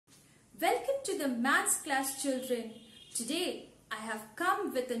Welcome to the maths class, children. Today I have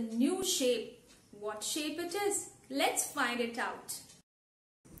come with a new shape. What shape it is? Let's find it out.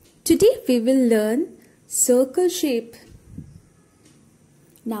 Today we will learn circle shape.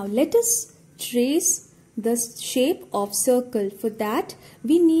 Now let us trace the shape of circle. For that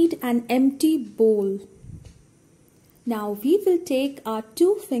we need an empty bowl. Now we will take our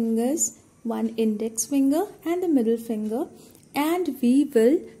two fingers, one index finger and the middle finger, and we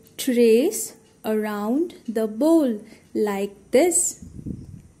will trace around the bowl like this.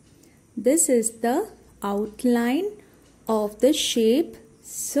 This is the outline of the shape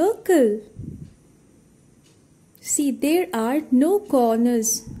circle. See, there are no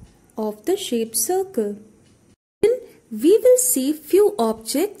corners of the shape circle. Then we will see few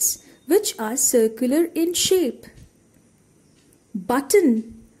objects which are circular in shape.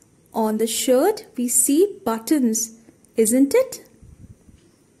 Button. On the shirt we see buttons, isn't it?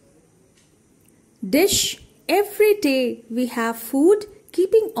 Dish. Every day we have food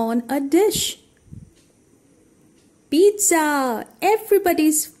keeping on a dish. Pizza.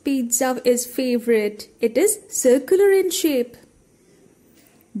 Everybody's pizza is favorite. It is circular in shape.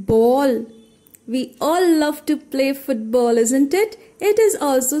 Ball. We all love to play football, isn't it? It is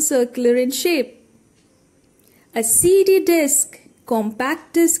also circular in shape. A CD disc.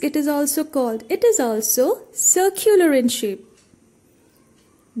 Compact disc it is also called. It is also circular in shape.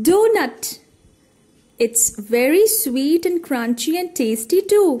 Donut. It's very sweet and crunchy and tasty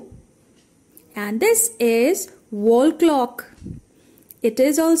too. And this is wall clock. It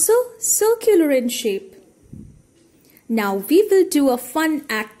is also circular in shape. Now we will do a fun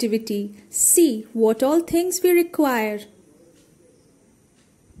activity. See what all things we require.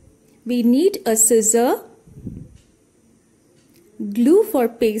 We need a scissor, glue for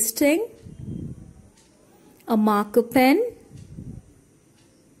pasting, a marker pen,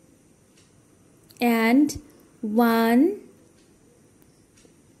 and 1,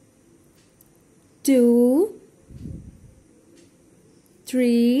 2,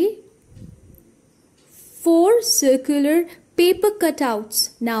 3, 4 circular paper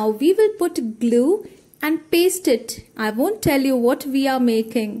cutouts. Now we will put glue and paste it. I won't tell you what we are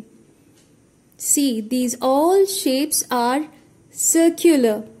making. See, these all shapes are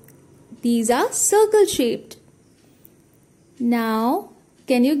circular. These are circle shaped. Now,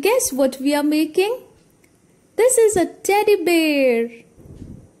 can you guess what we are making? This is a teddy bear.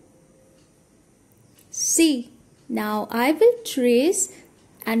 See, now I will trace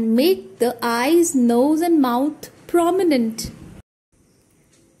and make the eyes, nose and mouth prominent.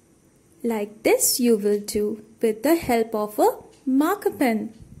 Like this you will do with the help of a marker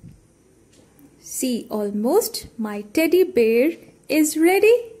pen. See, almost my teddy bear is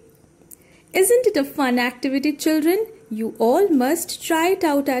ready. Isn't it a fun activity, children? You all must try it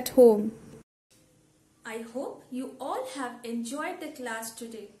out at home. I hope you all have enjoyed the class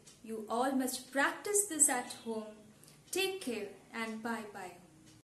today. You all must practice this at home. Take care and bye-bye.